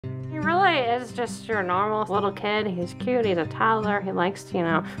really is just your normal little kid. He's cute, he's a toddler, he likes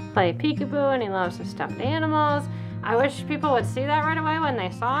to, play peekaboo, and he loves his stuffed animals. I wish people would see that right away when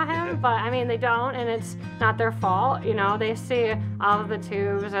they saw him, but I mean, they don't, and it's not their fault. They see all of the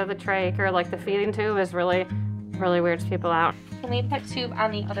tubes or the trach or like the feeding tube is really weirds people out. Can we put tube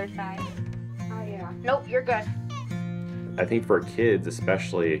on the other side? Oh yeah. Nope, you're good. I think for kids,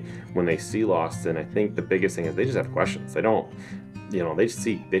 especially when they see Lawston, I think the biggest thing is they just have questions. They don't, they just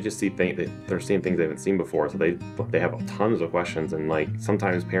see things, they're seeing things they haven't seen before, so they have tons of questions, and like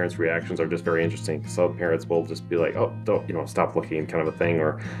sometimes parents' reactions are just very interesting. Some parents will just be like, oh, don't, stop looking, kind of a thing,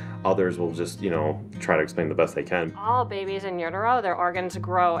 or others will just, try to explain the best they can. All babies in utero, their organs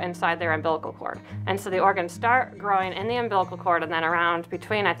grow inside their umbilical cord. And so the organs start growing in the umbilical cord, and then around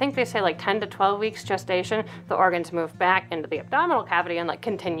between, I think they say like 10 to 12 weeks gestation, the organs move back into the abdominal cavity and like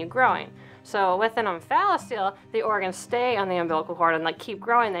continue growing. So with an omphalocele, the organs stay on the umbilical cord and like keep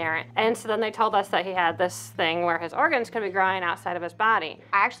growing there. And so then they told us that he had this thing where his organs could be growing outside of his body.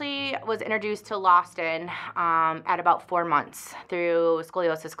 I actually was introduced to Lawston at about 4 months through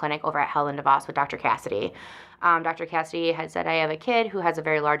Scoliosis clinic over at Helen DeVos with Dr. Cassidy. Dr. Cassidy had said, I have a kid who has a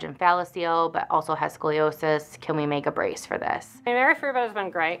very large omphalocele, but also has scoliosis. Can we make a brace for this? Mary Fruba has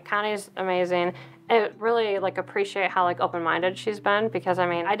been great. Connie's amazing. I really appreciate how open-minded she's been, because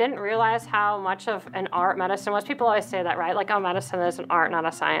I didn't realize how much of an art medicine was. People always say that, right? Like, oh, medicine is an art, not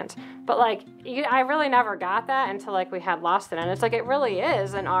a science. But I really never got that until we had Lawston, and it's it really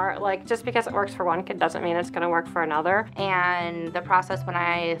is an art. Just because it works for one kid doesn't mean it's going to work for another. And the process when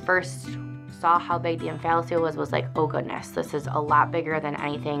I first saw how big the omphalocele was like, oh goodness, this is a lot bigger than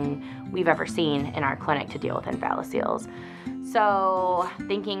anything we've ever seen in our clinic to deal with omphalocele. So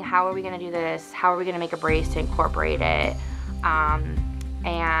thinking, how are we gonna do this? How are we gonna make a brace to incorporate it?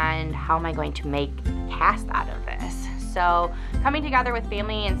 And how am I going to make cast out of this? So coming together with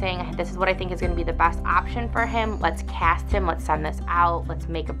family and saying, this is what I think is gonna be the best option for him. Let's cast him, let's send this out, let's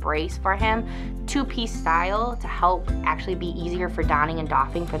make a brace for him. 2-piece style to help actually be easier for donning and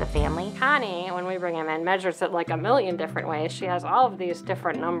doffing for the family. Connie, when we bring him in, measures it a million different ways. She has all of these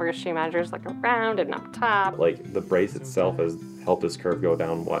different numbers she measures, around and up top. The brace itself has helped his curve go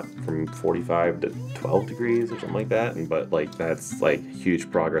down, from 45 to 12 degrees or something like that. But that's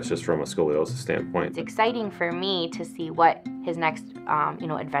huge progress just from a scoliosis standpoint. It's exciting for me to see what his next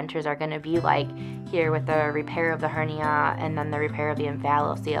adventures are going to be like here with the repair of the hernia and then the repair of the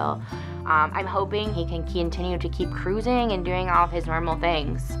omphalocele. I'm hoping he can continue to keep cruising and doing all of his normal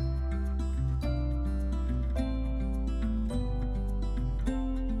things.